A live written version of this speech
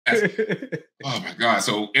Oh my God.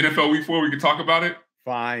 So NFL Week 4, we can talk about it?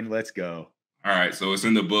 Fine, let's go. All right, so it's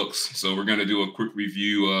in the books. So we're going to do a quick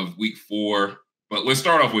review of Week 4. But let's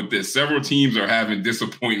start off with this. Several teams are having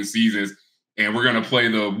disappointing seasons, and we're going to play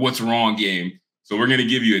the what's wrong game. So we're going to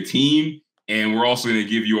give you a team, and we're also going to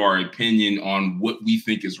give you our opinion on what we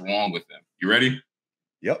think is wrong with them. You ready?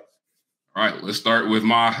 Yep. All right, let's start with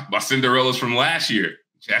my Cinderellas from last year,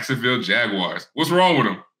 Jacksonville Jaguars. What's wrong with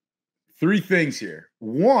them? 3 things here.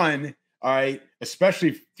 One, all right,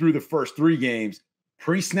 especially through the first 3 games,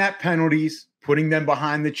 pre-snap penalties, putting them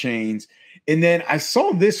behind the chains. And then I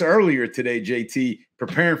saw this earlier today, JT,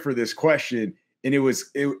 preparing for this question, and it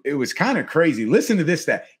was kind of crazy. Listen to this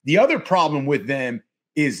stat. The other problem with them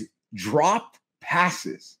is dropped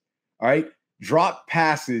passes. All right, dropped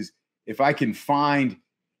passes. If I can find,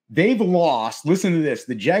 they've lost. Listen to this.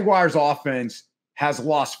 The Jaguars offense has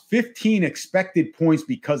lost 15 expected points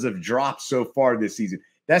because of drops so far this season.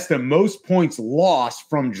 That's the most points lost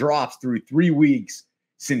from drops through 3 weeks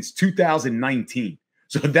since 2019.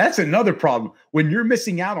 So that's another problem. When you're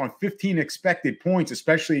missing out on 15 expected points,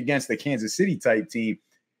 especially against the Kansas City type team,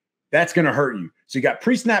 that's going to hurt you. So you got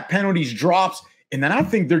pre-snap penalties, drops, and then I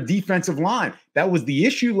think their defensive line. That was the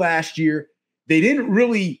issue last year. They didn't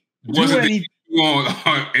really do anything.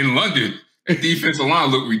 In London, the defensive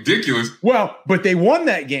line looked ridiculous. Well, but they won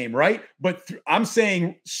that game, right? But I'm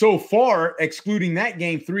saying so far, excluding that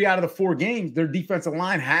game, 3 out of the 4 games, their defensive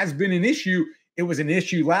line has been an issue. It was an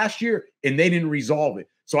issue last year, and they didn't resolve it.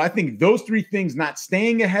 So I think those 3 things, not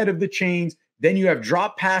staying ahead of the chains, then you have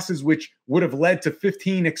drop passes, which would have led to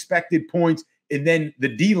 15 expected points, and then the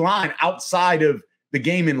D-line outside of the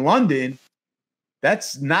game in London,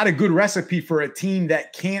 that's not a good recipe for a team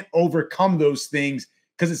that can't overcome those things,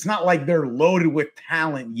 because it's not like they're loaded with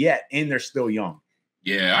talent yet, and they're still young.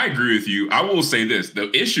 Yeah, I agree with you. I will say this. The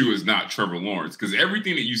issue is not Trevor Lawrence, because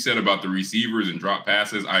everything that you said about the receivers and drop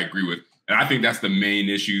passes, I agree with. And I think that's the main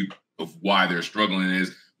issue of why they're struggling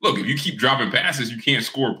is, look, if you keep dropping passes, you can't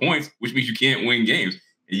score points, which means you can't win games.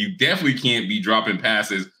 And you definitely can't be dropping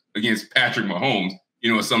passes against Patrick Mahomes,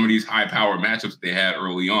 some of these high-powered matchups they had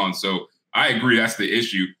early on. So I agree that's the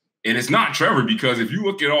issue. And it's not Trevor, because if you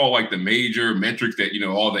look at all like the major metrics that,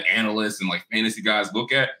 all the analysts and like fantasy guys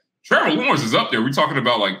look at, Trevor Lawrence is up there. We're talking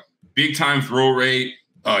about like big-time throw rate,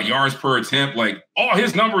 yards per attempt, like all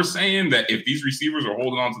his numbers saying that if these receivers are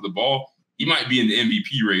holding on to the ball, he might be in the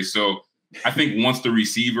MVP race. So I think once the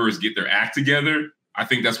receivers get their act together, I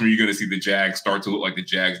think that's when you're going to see the Jags start to look like the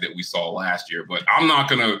Jags that we saw last year. But I'm not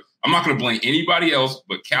gonna blame anybody else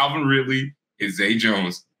but Calvin Ridley and Zay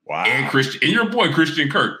Jones, wow, and your boy Christian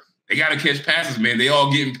Kirk. They got to catch passes, man. They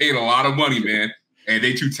all getting paid a lot of money, man, and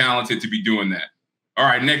they too talented to be doing that. All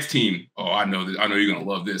right, next team. Oh, I know you're gonna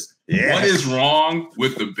love this. Yes. What is wrong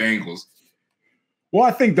with the Bengals? Well,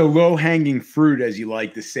 I think the low-hanging fruit, as you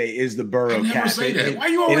like to say, is the Burrow cat. I never say that. Why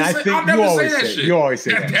you always say that? I never say that shit. You always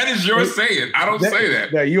say that. That is your saying. I don't say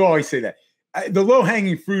that. No, you always say that. The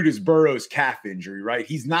low-hanging fruit is Burrow's calf injury, right?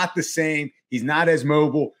 He's not the same. He's not as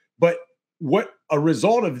mobile. But what a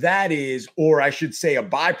result of that is, or I should say a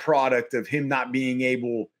byproduct of him not being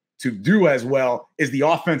able to do as well, is the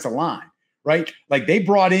offensive line, right? Like they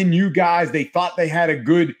brought in new guys. They thought they had a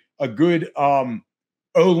good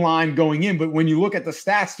O-line going in. But when you look at the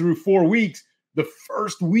stats through 4 weeks, the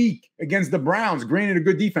first week against the Browns, granted a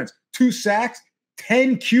good defense, 2 sacks,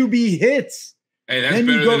 10 QB hits. Hey, that's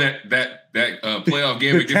better than that playoff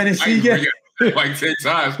game against Tennessee game. Like 10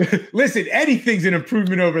 times. Listen, anything's an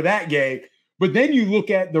improvement over that game. But then you look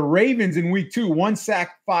at the Ravens in week 2, 1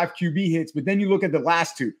 sack, 5 QB hits. But then you look at the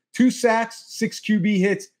last 2, 2 sacks, 6 QB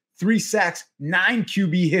hits, 3 sacks, 9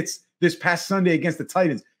 QB hits this past Sunday against the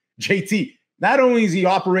Titans. JT, not only is he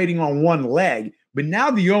operating on one leg, but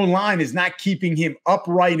now the O-line is not keeping him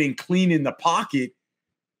upright and clean in the pocket.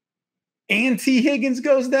 And T. Higgins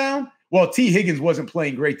goes down. Well, T. Higgins wasn't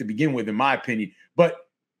playing great to begin with, in my opinion. But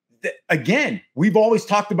again, we've always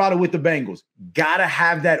talked about it with the Bengals. Got to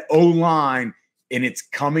have that O-line, and it's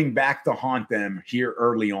coming back to haunt them here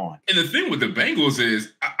early on. And the thing with the Bengals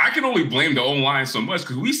is I can only blame the O-line so much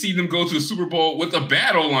because we see them go to the Super Bowl with a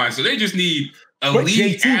bad O-line. So they just need a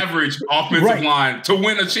league average offensive line to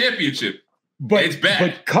win a championship. But it's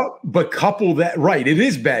bad. But couple that, right, it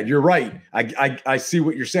is bad. You're right. I see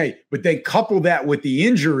what you're saying. But then couple that with the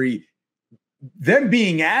injury, them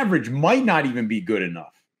being average might not even be good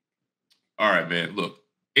enough. All right, man. Look,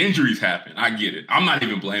 injuries happen. I get it. I'm not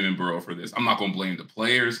even blaming Burrow for this. I'm not going to blame the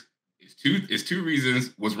players. It's two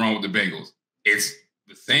reasons what's wrong with the Bengals. It's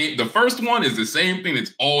the same. The first one is the same thing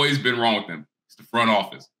that's always been wrong with them. It's the front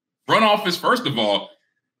office. Front office, first of all,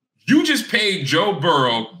 you just paid Joe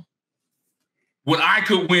Burrow what I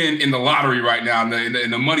could win in the lottery right now,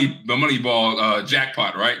 in the money ball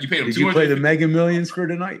jackpot, right? You paid him. Did you play the Mega Millions for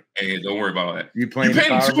tonight? Hey, don't worry about all that. You paid him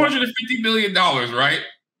 $250 million, right?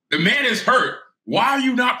 The man is hurt. Why are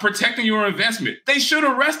you not protecting your investment? They should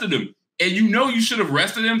have rested him, and you should have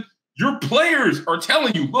rested him. Your players are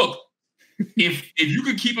telling you, look, if you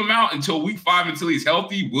could keep him out until week 5 until he's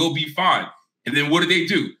healthy, we'll be fine. And then what did they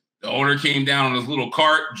do? The owner came down on his little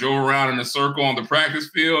cart, drove around in a circle on the practice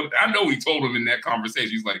field. I know he told him in that conversation,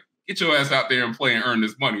 he's like, get your ass out there and play and earn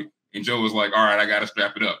this money. And Joe was like, all right, I got to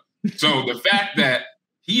strap it up. So the fact that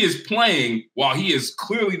he is playing while he is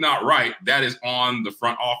clearly not right, that is on the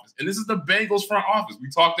front office. And this is the Bengals front office.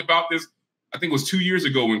 We talked about this, I think it was 2 years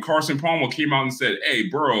ago when Carson Palmer came out and said, hey,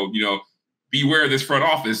 Burrow, beware of this front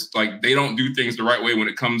office. Like, they don't do things the right way when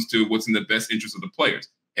it comes to what's in the best interest of the players.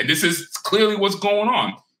 And this is clearly what's going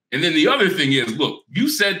on. And then the other thing is, look, you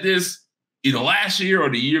said this either last year or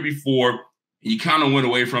the year before, and you kind of went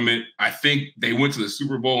away from it. I think they went to the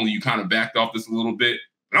Super Bowl and you kind of backed off this a little bit.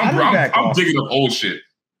 But I'm digging up old shit.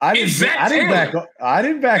 I didn't back off.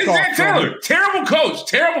 Zach Taylor, terrible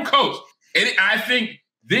coach. And I think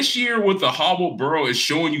this year with the hobbled Burrow is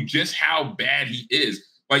showing you just how bad he is.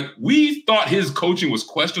 Like, we thought his coaching was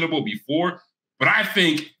questionable before, but I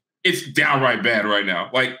think it's downright bad right now.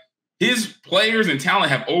 Like, his players and talent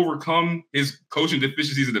have overcome his coaching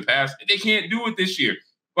deficiencies in the past, and they can't do it this year.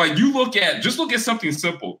 Like, just look at something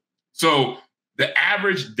simple. So the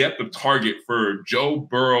average depth of target for Joe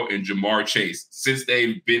Burrow and Jamar Chase since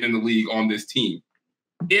they've been in the league on this team,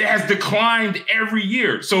 it has declined every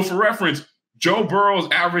year. So for reference, Joe Burrow's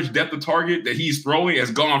average depth of target that he's throwing has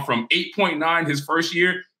gone from 8.9 his first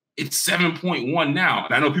year. It's 7.1 now.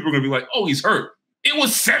 And I know people are going to be like, oh, he's hurt. It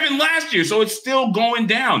was 7 last year, so it's still going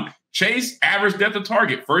down. Chase, average depth of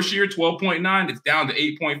target, first year, 12.9. It's down to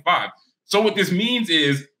 8.5. So what this means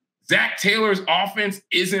is Zach Taylor's offense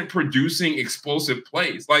isn't producing explosive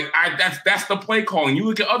plays. Like, that's the play calling. You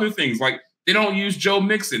look at other things, like they don't use Joe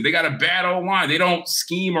Mixon. They got a bad O-line. They don't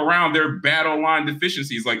scheme around their bad O-line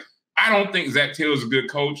deficiencies. Like, I don't think Zach Taylor's a good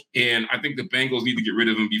coach, and I think the Bengals need to get rid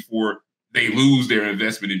of him before they lose their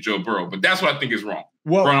investment in Joe Burrow. But that's what I think is wrong.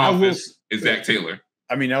 Well, front office is Zach Taylor.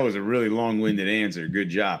 I mean, that was a really long-winded answer. Good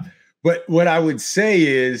job. But what I would say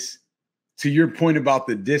is, to your point about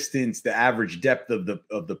the distance, the average depth of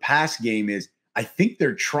the pass game is, I think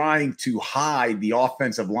they're trying to hide the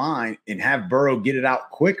offensive line and have Burrow get it out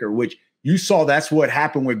quicker, which you saw that's what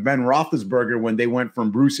happened with Ben Roethlisberger when they went from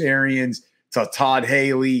Bruce Arians to Todd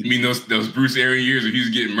Haley. You mean those Bruce Arians years where he was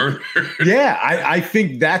getting murdered? Yeah, I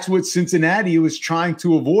think that's what Cincinnati was trying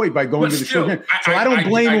to avoid by going to the show. So I don't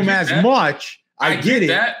blame him as much. I get it.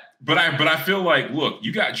 That. But I feel like, look,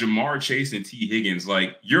 you got Jamar Chase and T. Higgins.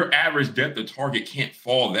 Like, your average depth of target can't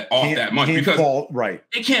fall off that much because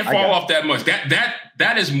it can't fall off that much.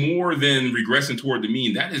 That is more than regressing toward the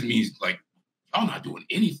mean. That just means, like, y'all not doing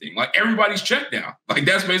anything. Like, everybody's checked down. Like,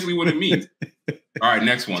 that's basically what it means. All right,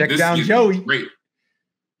 next one. Check down Joey. Great.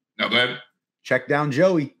 No, go ahead. Check down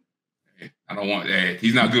Joey. I don't want that.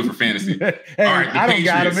 He's not good for fantasy. Hey, all right, I don't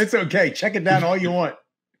got him. It's okay. Check it down all you want.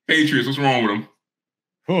 Patriots, what's wrong with them?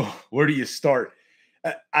 Oh, where do you start?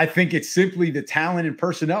 I think it's simply the talent and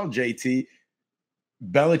personnel, JT.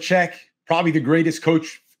 Belichick, probably the greatest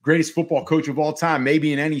football coach of all time,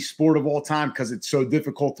 maybe in any sport of all time, because it's so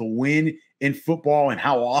difficult to win in football and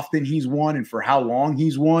how often he's won and for how long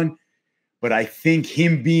he's won. But I think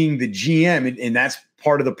him being the GM, and that's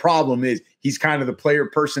part of the problem, is he's kind of the player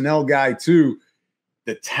personnel guy too.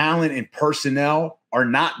 The talent and personnel are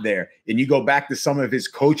not there. And you go back to some of his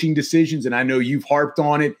coaching decisions, and I know you've harped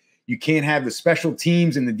on it. You can't have the special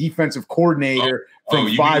teams and the defensive coordinator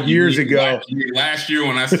from 5 years ago. Last year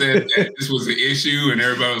when I said that this was an issue and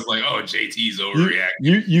everybody was like, oh, JT's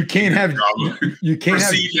overreacting. You can't have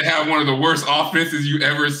to have one of the worst offenses you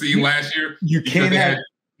ever seen last year. You can't have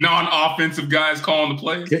non-offensive guys calling the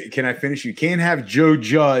plays. Can I finish? You can't have Joe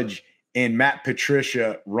Judge and Matt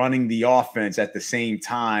Patricia running the offense at the same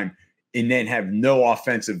time and then have no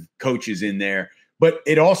offensive coaches in there. But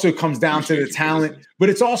it also comes down to the talent, but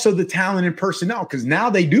it's also the talent and personnel, because now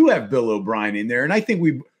they do have Bill O'Brien in there. And I think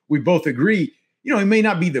we both agree, he may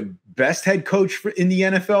not be the best head coach in the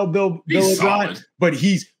NFL, Bill O'Brien, but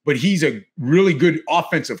he's a really good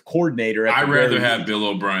offensive coordinator. I'd rather have Bill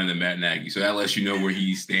O'Brien than Matt Nagy. So that lets you know where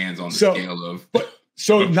he stands on the scale of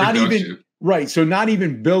not even right. So not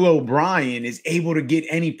even Bill O'Brien is able to get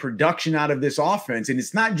any production out of this offense. And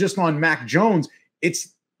it's not just on Mac Jones.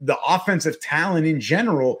 It's the offensive talent in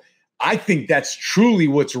general. I think that's truly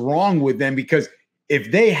what's wrong with them, because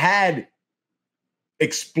if they had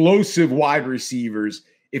explosive wide receivers,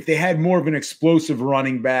 if they had more of an explosive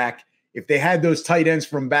running back, if they had those tight ends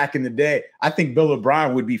from back in the day, I think Bill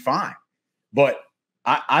O'Brien would be fine. But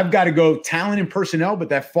I've got to go talent and personnel, but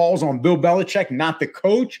that falls on Bill Belichick, not the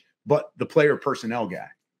coach, but the player personnel guy.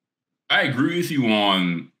 I agree with you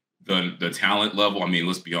on the talent level. I mean,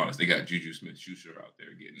 let's be honest, they got Juju Smith-Schuster out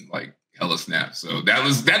there getting like hella snaps. So that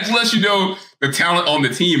lets you know the talent on the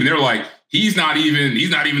team. And they're like, he's not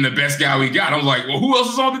even the best guy we got. I was like, well, who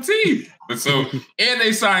else is on the team? But so, and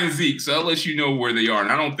they signed Zeke. So that lets you know where they are.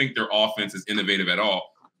 And I don't think their offense is innovative at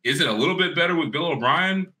all. Is it a little bit better with Bill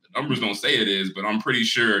O'Brien? The numbers don't say it is, but I'm pretty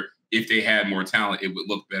sure if they had more talent, it would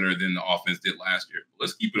look better than the offense did last year. But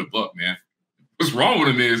let's keep it a buck, man. What's wrong with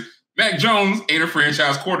him is Mac Jones ain't a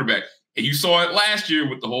franchise quarterback. And you saw it last year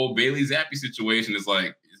with the whole Bailey Zappi situation. It's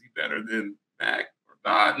like, is he better than Mac or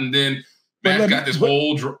not? And then Mac got this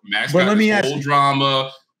whole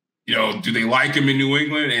drama. You know, do they like him in New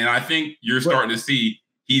England? And I think you're starting to see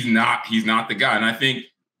he's not the guy. And I think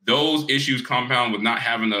those issues compound with not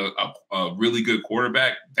having a really good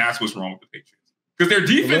quarterback. That's what's wrong with the Patriots. Because their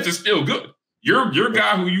defense is still good. Your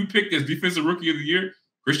guy who you picked as defensive rookie of the year,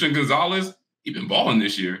 Christian Gonzalez, he been balling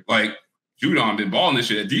this year. Like Judon been balling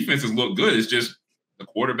this year. The defense has looked good. It's just the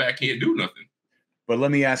quarterback can't do nothing. But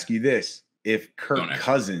let me ask you this. If Kirk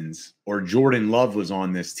Cousins or Jordan Love was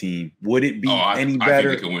on this team, would it be any better? I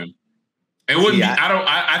think it could win. It wouldn't be.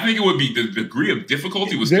 I think it would be. The degree of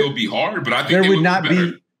difficulty would still be hard, but I think there would not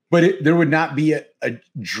be. But there would not be a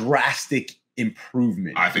drastic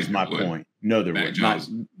improvement. I think is my point. No, there would not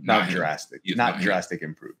drastic. Not drastic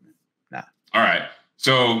improvement. Nah. All right.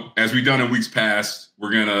 So as we've done in weeks past,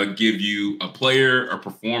 we're gonna give you a player, a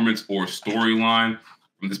performance, or storyline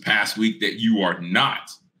from this past week that you are not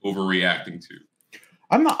overreacting to.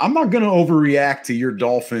 I'm not going to overreact to your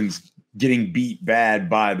Dolphins getting beat bad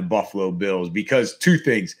by the Buffalo Bills because two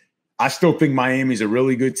things. I still think Miami's a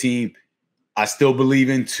really good team. I still believe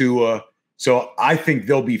in Tua. So I think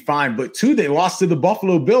they'll be fine. But two, they lost to the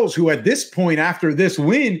Buffalo Bills, who at this point after this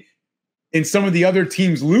win and some of the other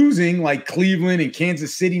teams losing like Cleveland and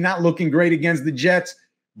Kansas City, not looking great against the Jets,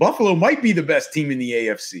 Buffalo might be the best team in the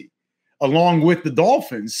AFC along with the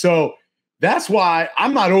Dolphins. So that's why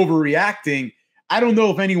I'm not overreacting. I don't know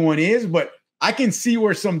if anyone is, but I can see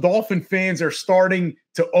where some Dolphin fans are starting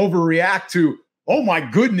to overreact to, oh my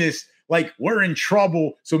goodness, like we're in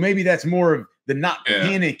trouble. So maybe that's more of the not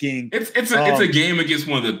panicking. It's a game against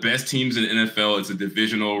one of the best teams in the NFL. It's a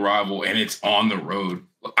divisional rival, and it's on the road.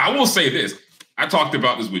 I will say this. I talked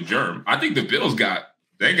about this with Germ. I think the Bills got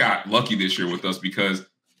lucky this year with us because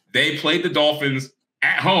they played the Dolphins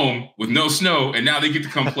at home with no snow, and now they get to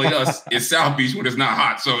come play us in South Beach when it's not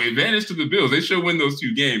hot. So advantage to the Bills. They should win those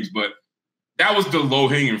two games, but that was the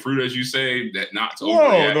low-hanging fruit, as you say, that not to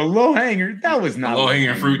overreact. The low-hanger, that was not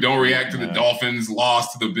low-hanging fruit. Don't react to the Dolphins'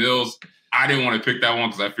 loss to the Bills. I didn't want to pick that one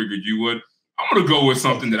because I figured you would. I'm going to go with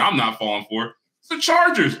something that I'm not falling for. It's the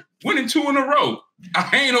Chargers winning 2 in a row. I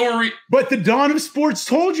ain't overreacting. But the Dawn of Sports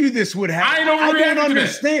told you this would happen. I don't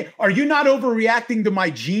understand. Are you not overreacting to my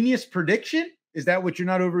genius prediction? Is that what you're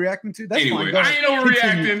not overreacting to? That's anyway, I ain't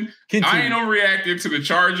overreacting. I ain't overreacting to the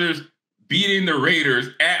Chargers beating the Raiders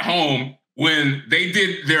at home when they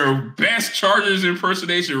did their best Chargers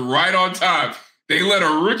impersonation right on time. They let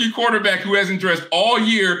a rookie quarterback who hasn't dressed all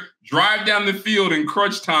year drive down the field in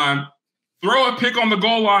crunch time, throw a pick on the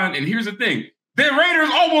goal line, and here's the thing. The Raiders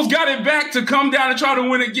almost got it back to come down and try to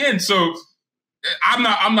win again. So I'm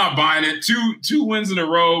not buying it. Two wins in a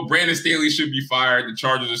row. Brandon Staley should be fired. The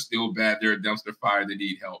Chargers are still bad. They're a dumpster fire. They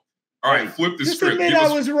need help. All right, flip the script.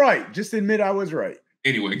 Just admit I was right.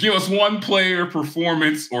 Anyway, give us one player,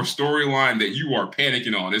 performance, or storyline that you are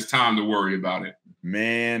panicking on. It's time to worry about it.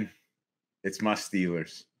 Man, it's my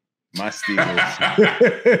Steelers.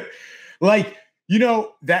 Like,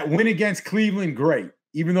 that win against Cleveland, great.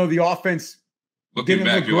 Even though the offense didn't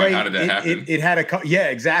look great, like, how did that happen? It had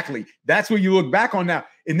exactly. That's what you look back on now.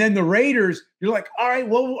 And then the Raiders, you're like, all right,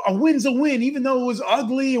 well, a win's a win, even though it was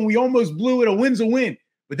ugly and we almost blew it. A win's a win.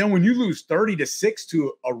 But then when you lose 30-6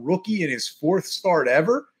 to a rookie in his 4th start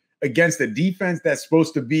ever against a defense that's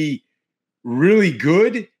supposed to be really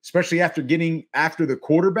good, especially after getting after the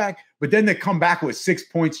quarterback, but then they come back with 6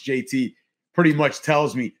 points, JT, pretty much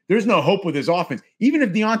tells me there's no hope with his offense. Even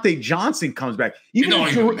if Deontay Johnson comes back, even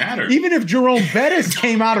if Jerome Bettis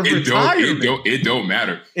came out of retirement. It don't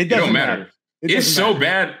matter. It doesn't matter. It's so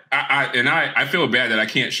bad. I feel bad that I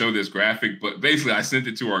can't show this graphic, but basically I sent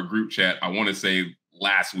it to our group chat, I want to say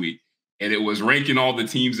last week, and it was ranking all the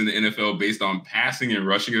teams in the NFL based on passing and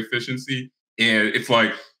rushing efficiency. And it's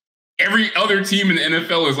like every other team in the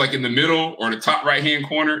NFL is like in the middle or the top right-hand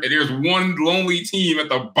corner, and there's one lonely team at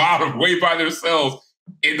the bottom way by themselves,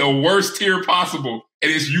 in the worst tier possible,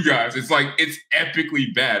 and it's you guys. It's like it's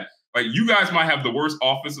epically bad. Like you guys might have the worst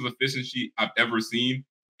offensive efficiency I've ever seen,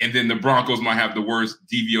 and then the Broncos might have the worst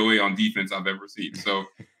DVOA on defense I've ever seen. So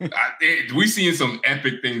we've seen some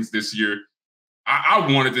epic things this year. I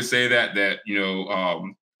wanted to say that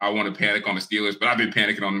I want to panic on the Steelers, but I've been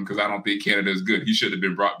panicking on them because I don't think Canada is good. He should have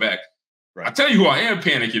been brought back. Right. I tell you who I am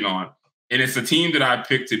panicking on, and it's a team that I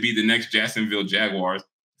picked to be the next Jacksonville Jaguars,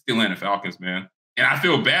 the Atlanta Falcons, man. And I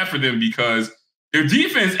feel bad for them because their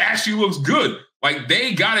defense actually looks good. Like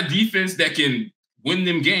they got a defense that can win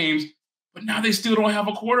them games, but now they still don't have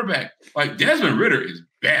a quarterback. Like Desmond Ridder is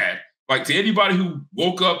bad. Like to anybody who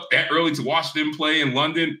woke up that early to watch them play in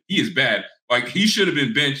London, he is bad. Like he should have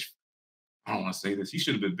been benched. I don't want to say this. He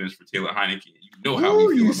should have been benched for Taylor Heineke. You know how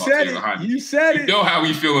we feel about Taylor Heineke. You said it. You know how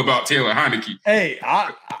we feel about Taylor Heineke. Hey,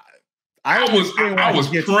 I was praying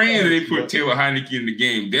that they put Taylor Heineke in the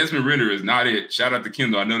game. Desmond Ridder is not it. Shout out to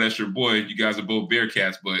Kendall. I know that's your boy. You guys are both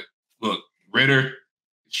Bearcats, but look, Ridder,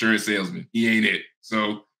 insurance salesman. He ain't it.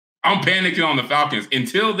 So I'm panicking on the Falcons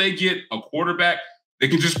until they get a quarterback. They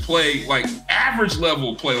can just play like average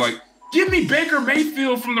level play. Like give me Baker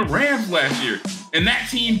Mayfield from the Rams last year, and that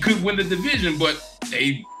team could win the division, but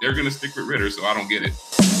they're going to stick with Ridder, so I don't get it.